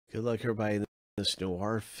Good luck, everybody, in this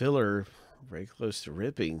Noir filler. Very close to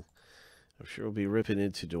ripping. I'm sure we'll be ripping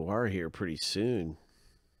into Noir here pretty soon.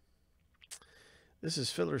 This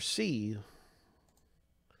is filler C.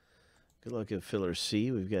 Good luck in filler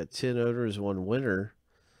C. We've got 10 owners, 1 winner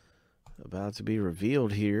about to be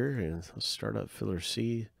revealed here. And let's start up filler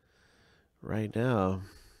C right now.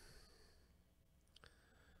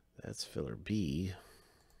 That's filler B.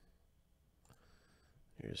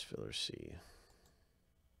 Here's filler C.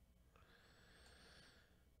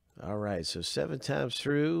 All right, so 7 times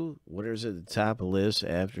through. Winners at the top of the list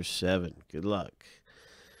after 7. Good luck.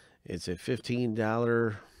 It's a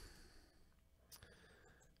 $15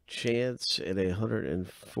 chance and a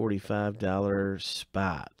 $145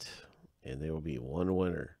 spot. And there will be 1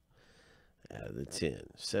 winner out of the 10.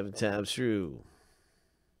 7 times through.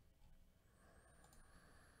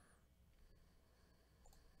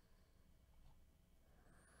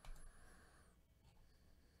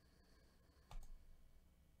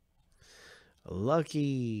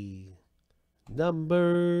 Lucky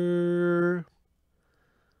number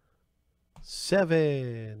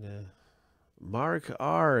 7. Mark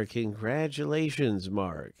R. Congratulations,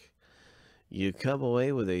 Mark. You come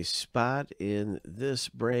away with a spot in this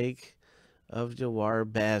break of Noir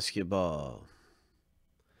basketball.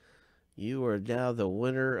 You are now the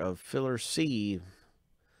winner of filler C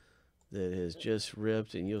that has just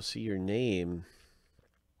ripped, and you'll see your name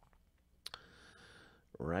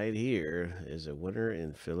right here as a winner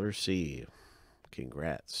in filler C.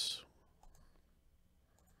 Congrats.